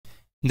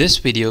This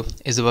video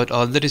is about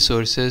all the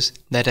resources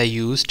that I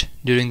used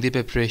during the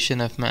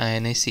preparation of my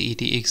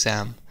INICET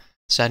exam.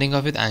 Starting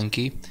off with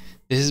Anki,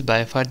 this is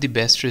by far the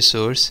best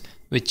resource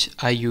which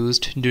I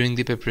used during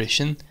the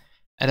preparation,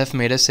 and I've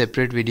made a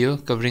separate video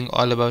covering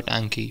all about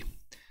Anki.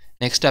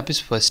 Next up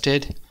is First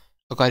Aid.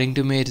 According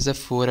to me, it is a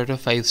 4 out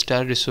of 5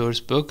 star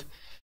resource book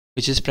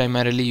which is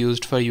primarily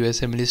used for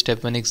USMLE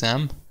Step 1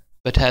 exam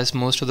but has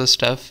most of the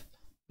stuff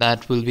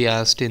that will be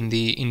asked in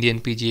the Indian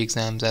PG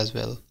exams as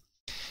well.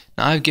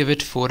 Now I give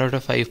it 4 out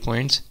of 5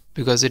 points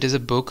because it is a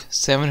book,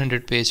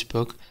 700-page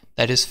book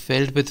that is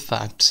filled with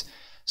facts.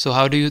 So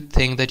how do you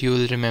think that you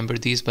will remember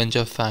these bunch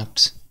of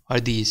facts or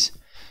these?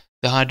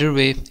 The harder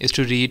way is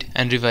to read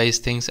and revise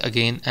things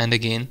again and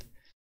again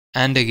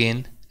and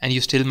again, and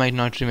you still might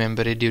not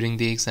remember it during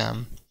the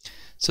exam.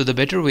 So the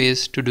better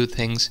ways to do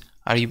things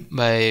are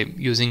by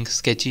using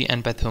Sketchy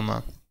and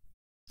Pathoma.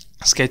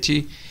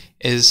 Sketchy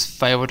is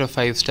 5 out of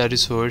 5 star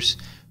resource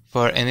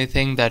for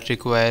anything that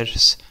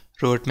requires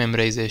rote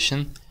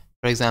memorization,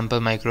 for example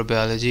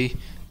microbiology,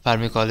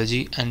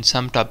 pharmacology, and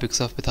some topics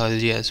of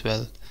pathology as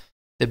well.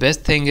 The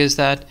best thing is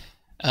that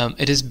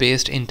it is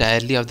based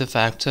entirely of the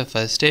facts of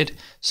First Aid,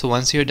 so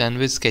once you're done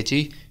with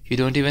Sketchy, you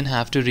don't even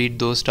have to read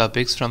those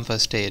topics from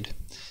First Aid.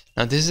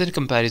 Now this is a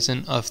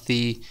comparison of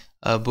the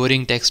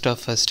boring text of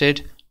First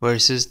Aid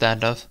versus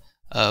that of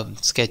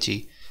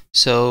Sketchy.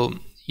 So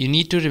you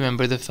need to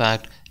remember the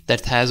fact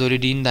that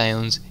thiazolidine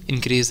ions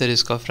increase the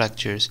risk of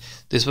fractures.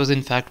 This was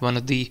in fact one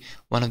of the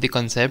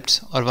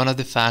concepts or one of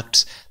the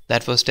facts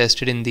that was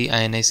tested in the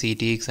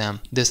INICET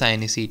exam, this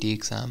INICET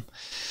exam.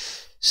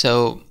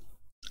 So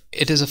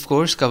it is of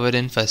course covered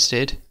in First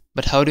Aid,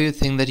 but how do you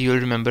think that you will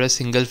remember a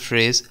single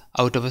phrase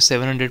out of a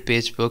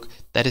 700-page book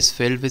that is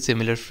filled with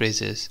similar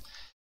phrases?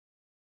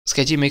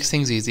 Sketchy makes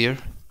things easier.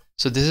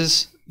 So this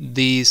is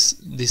the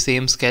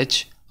same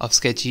sketch of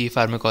Sketchy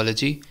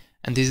pharmacology,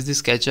 and this is the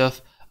sketch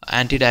of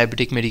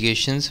anti-diabetic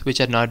medications which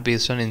are not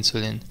based on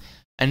insulin.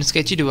 And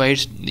Sketchy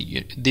divides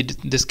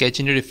the sketch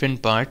into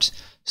different parts.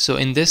 So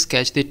in this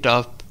sketch, the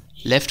top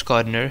left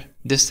corner,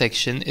 this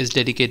section is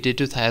dedicated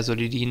to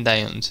thiazolidine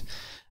ions.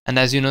 And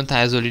as you know,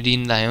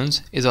 thiazolidine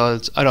ions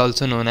are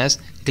also known as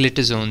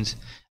glitazones.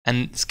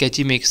 And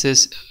Sketchy makes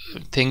this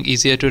thing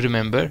easier to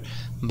remember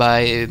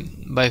by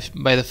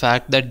the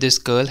fact that this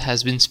girl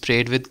has been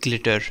sprayed with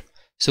glitter.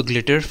 So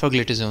glitter for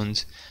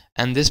glitazones.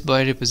 And this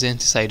boy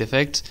represents the side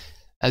effects.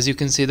 As you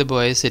can see, the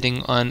boy is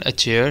sitting on a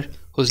chair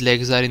whose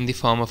legs are in the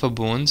form of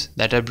bones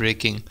that are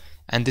breaking,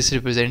 and this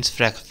represents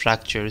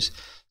fractures.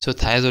 So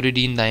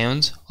thiazolidine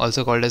ions,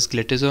 also called as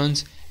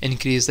glitazones,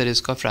 increase the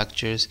risk of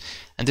fractures,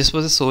 and this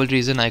was the sole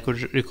reason I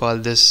could recall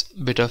this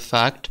bit of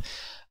fact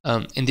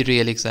in the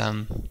real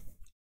exam.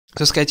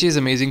 So Sketchy is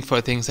amazing for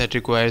things that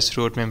requires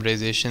rote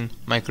memorization,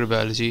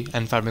 microbiology,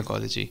 and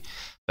pharmacology,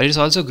 but it's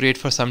also great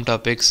for some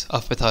topics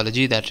of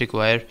pathology that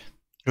require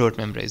rote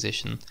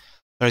memorization.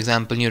 For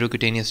example,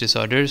 neurocutaneous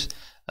disorders,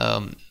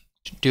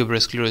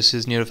 tuberous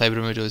sclerosis,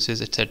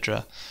 neurofibromatosis,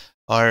 etc.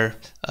 Or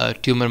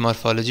tumor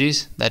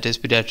morphologies, that is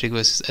pediatric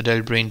versus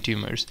adult brain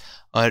tumors,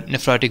 or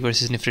nephrotic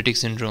versus nephritic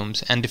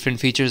syndromes, and different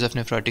features of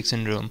nephrotic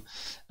syndrome.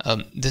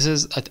 This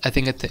is, I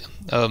think,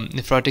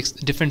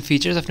 different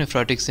features of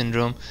nephrotic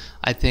syndrome,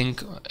 I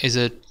think, is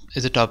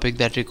a topic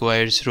that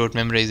requires rote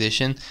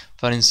memorization.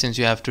 For instance,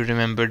 you have to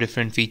remember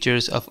different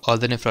features of all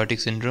the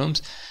nephrotic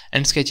syndromes,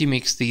 and Sketchy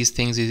makes these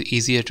things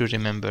easier to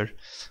remember.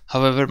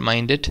 However,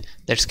 mind it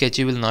that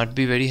Sketchy will not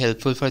be very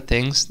helpful for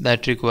things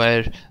that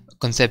require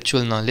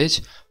conceptual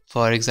knowledge,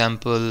 for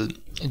example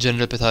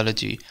general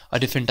pathology or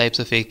different types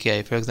of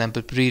AKI, for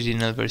example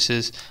pre-renal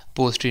versus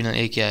post-renal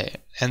AKI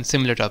and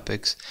similar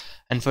topics.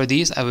 And for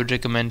these I would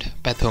recommend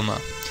Pathoma.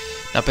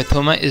 Now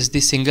Pathoma is the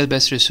single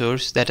best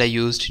resource that I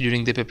used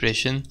during the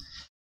preparation.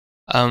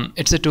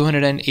 It's a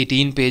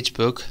 218-page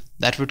book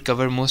that would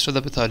cover most of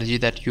the pathology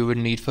that you would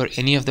need for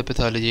any of the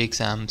pathology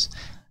exams,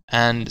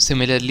 and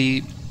similar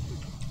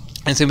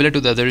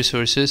to the other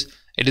resources,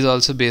 it is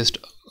also based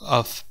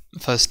off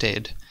First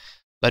Aid.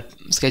 But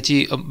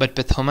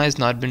Pathoma has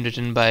not been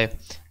written by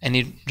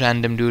any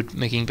random dude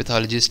making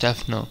pathology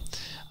stuff, no.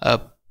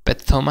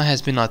 Pathoma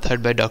has been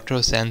authored by Dr.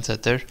 Hossein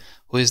Sattar,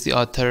 who is the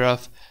author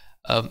of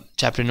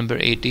chapter number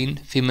 18,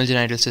 Female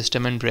Genital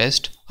System and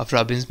Breast of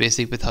Robbins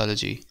Basic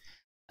Pathology.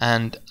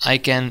 And I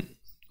can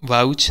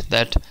vouch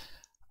that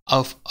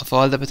of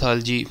all the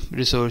pathology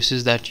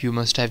resources that you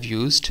must have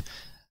used,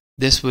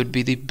 this would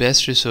be the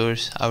best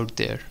resource out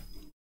there.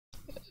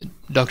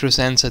 Dr.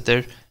 Hossein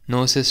Sattar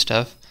knows his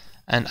stuff,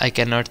 and I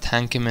cannot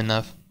thank him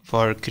enough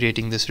for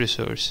creating this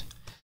resource.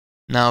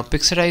 Now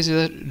Pixorize is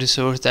a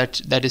resource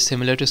that is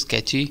similar to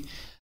Sketchy,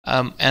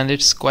 and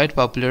it's quite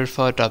popular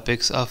for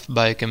topics of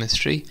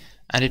biochemistry,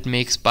 and it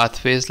makes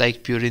pathways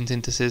like purine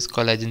synthesis,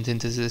 collagen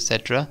synthesis,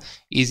 etc.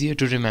 easier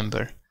to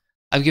remember.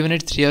 I've given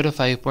it 3 out of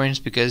 5 points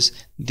because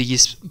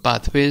these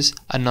pathways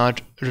are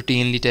not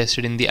routinely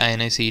tested in the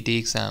INICET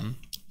exam.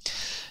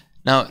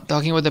 Now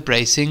talking about the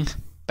pricing,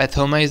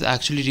 Pathoma is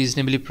actually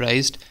reasonably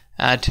priced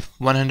at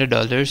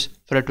 $100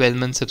 for a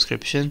 12-month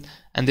subscription,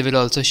 and they will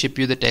also ship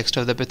you the text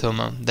of the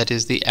Pathoma, that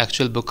is the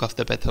actual book of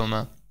the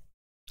Pathoma.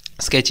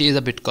 Sketchy is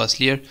a bit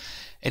costlier.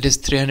 It is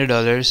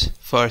 $300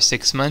 for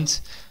 6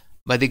 months,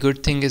 but the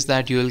good thing is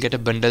that you will get a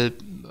bundle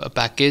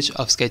package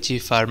of Sketchy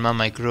Pharma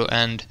Micro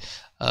and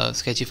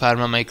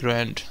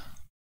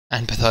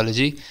and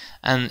Pathology,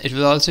 and it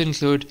will also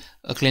include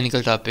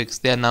clinical topics.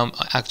 They are now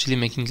actually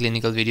making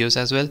clinical videos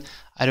as well.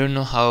 I don't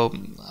know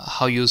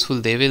how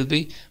useful they will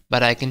be,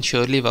 but I can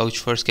surely vouch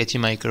for Sketchy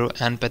Micro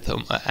and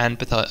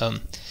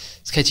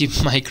Sketchy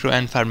Micro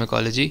and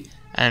Pharmacology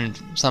and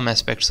some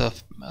aspects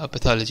of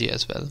pathology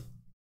as well.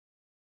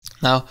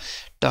 Now,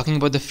 talking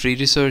about the free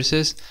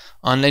resources,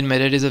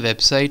 Onlinemeded is a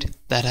website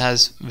that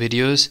has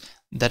videos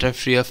that are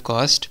free of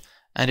cost,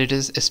 and it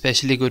is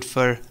especially good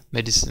for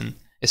medicine,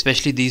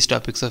 especially these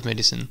topics of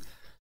medicine.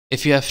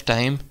 If you have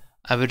time,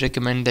 I would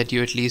recommend that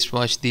you at least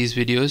watch these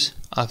videos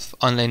of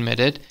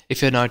Onlinemeded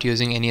if you're not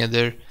using any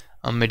other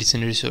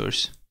medicine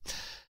resource.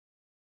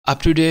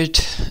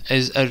 Uptodate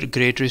is a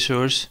great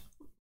resource.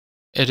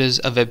 It is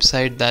a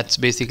website that's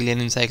basically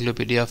an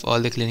encyclopedia of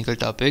all the clinical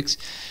topics.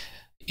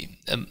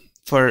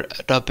 For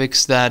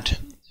topics that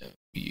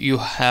you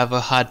have a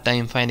hard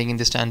time finding in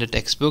the standard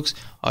textbooks,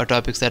 or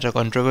topics that are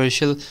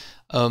controversial,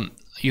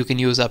 you can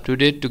use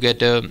Uptodate to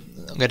get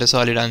a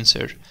solid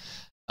answer.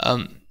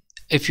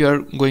 If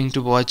you're going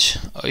to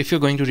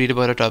read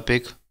about a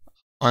topic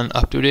on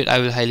Uptodate, I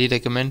will highly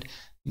recommend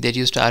that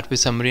you start with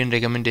summary and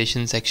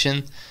recommendation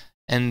section,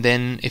 and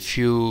then if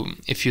you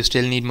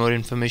still need more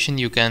information,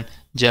 you can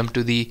jump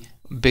to the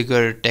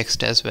bigger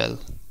text as well.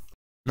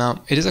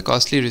 Now, it is a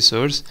costly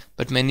resource,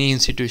 but many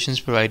institutions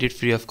provide it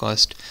free of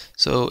cost.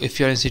 So if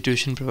your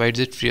institution provides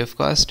it free of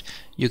cost,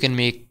 you can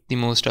make the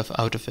most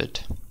out of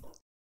it.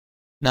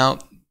 Now,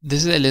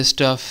 this is a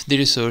list of the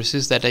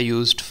resources that I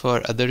used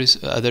for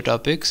other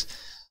topics.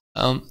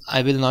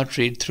 I will not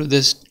read through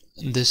this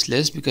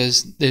list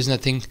because there's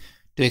nothing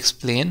to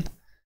explain,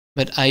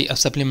 but I have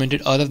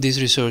supplemented all of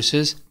these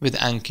resources with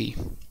Anki.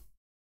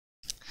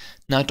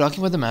 Now,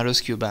 talking about the Marrow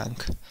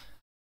Qbank.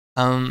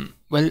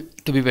 Well,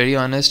 to be very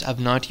honest, I've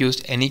not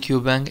used any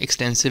Qbank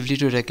extensively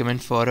to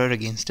recommend for or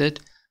against it,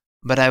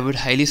 but I would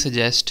highly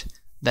suggest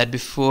that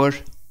before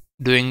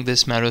doing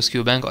this Marrow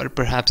Qbank, or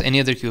perhaps any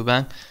other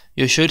Qbank,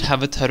 you should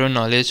have a thorough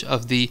knowledge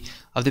of the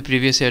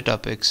previous year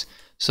topics.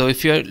 So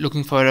if you're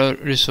looking for a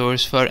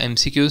resource for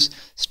MCQs,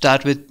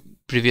 start with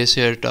previous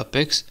year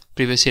topics,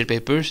 previous year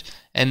papers,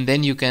 and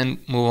then you can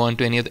move on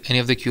to any of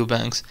the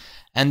Qbanks.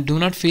 And do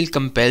not feel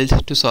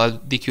compelled to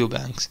solve the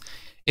Qbanks.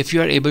 If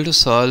you are able to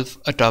solve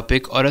a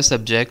topic or a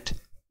subject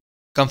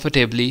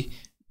comfortably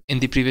in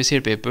the previous year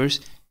papers,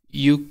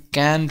 you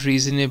can be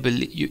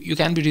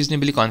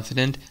reasonably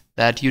confident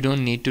that you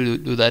don't need to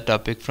do that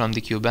topic from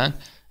the Qbank,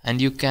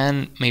 and you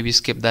can maybe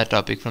skip that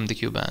topic from the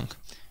Qbank.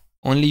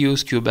 Only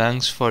use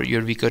Qbanks for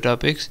your weaker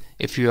topics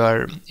if you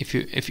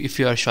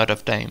are short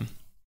of time.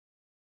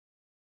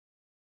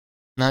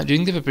 Now,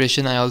 during the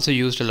preparation, I also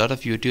used a lot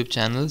of YouTube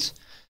channels.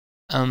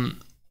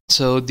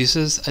 So this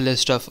is a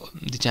list of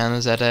the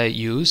channels that I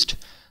used.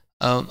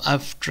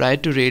 I've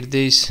tried to rate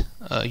these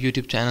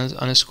YouTube channels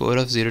on a score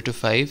of 0 to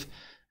 5,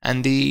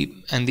 and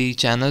the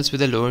channels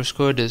with a lower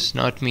score does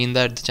not mean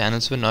that the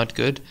channels were not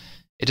good.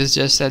 It is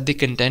just that the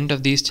content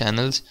of these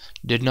channels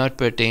did not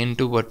pertain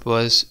to what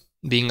was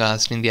being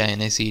asked in the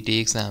INICET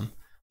exam.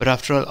 But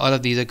after all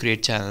of these are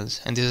great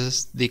channels, and this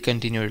is the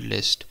continued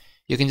list.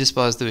 You can just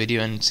pause the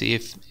video and see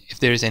if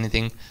there is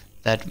anything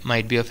that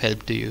might be of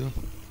help to you.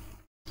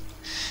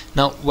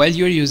 Now, while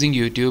you're using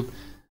YouTube,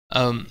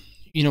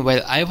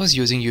 while I was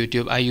using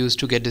YouTube, I used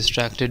to get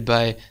distracted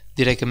by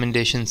the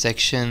recommendation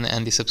section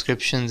and the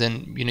subscriptions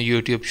and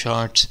YouTube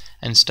shorts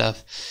and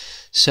stuff.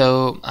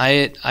 So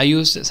I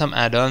used some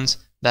add-ons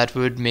that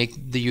would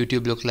make the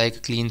YouTube look like a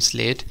clean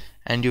slate,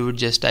 and you would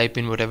just type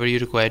in whatever you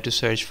require to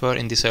search for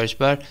in the search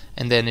bar,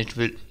 and then it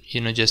will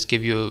just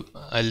give you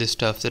a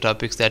list of the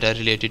topics that are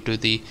related to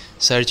the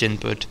search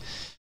input.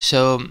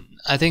 So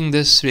I think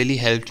this really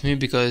helped me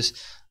because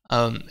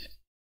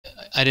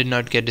I did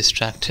not get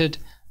distracted,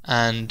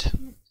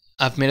 and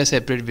I've made a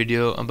separate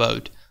video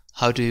about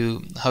how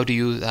to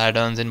use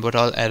add-ons and what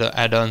all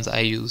add-ons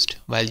I used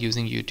while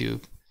using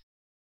YouTube.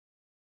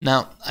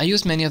 Now, I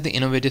used many of the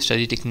innovative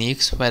study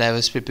techniques while I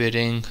was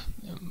studying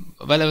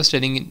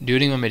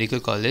during my medical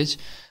college.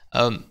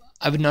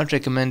 I would not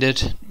recommend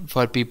it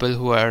for people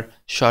who are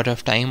short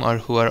of time or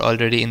who are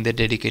already in their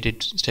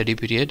dedicated study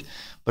period,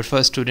 but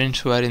for students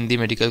who are in the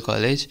medical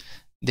college,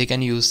 they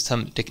can use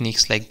some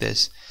techniques like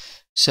this.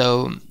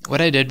 So what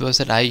I did was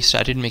that I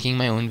started making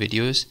my own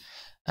videos,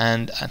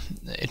 and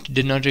it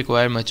did not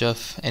require much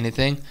of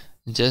anything,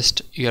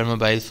 just your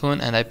mobile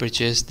phone, and I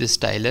purchased this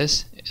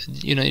stylus.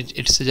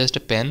 It's just a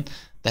pen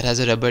that has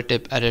a rubber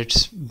tip at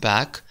its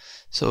back,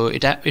 so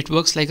it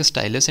works like a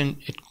stylus, and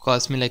it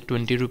cost me like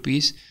 20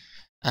 rupees.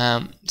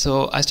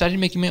 So I started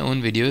making my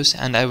own videos,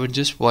 and I would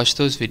just watch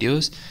those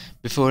videos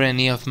before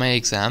any of my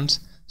exams,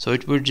 so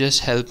it would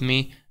just help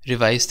me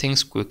revise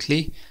things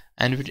quickly,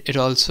 and it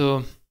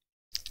also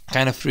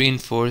kind of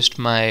reinforced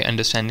my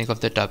understanding of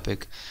the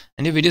topic.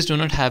 And your videos do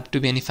not have to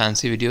be any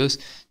fancy videos,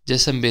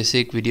 just some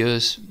basic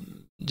videos,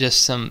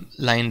 just some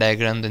line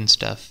diagrams and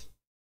stuff.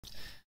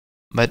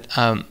 But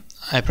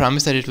I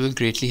promise that it will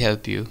greatly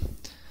help you.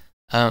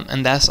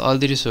 And that's all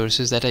the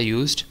resources that I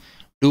used.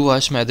 Do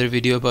watch my other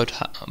video about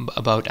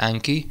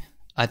Anki.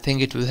 I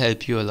think it will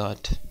help you a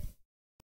lot.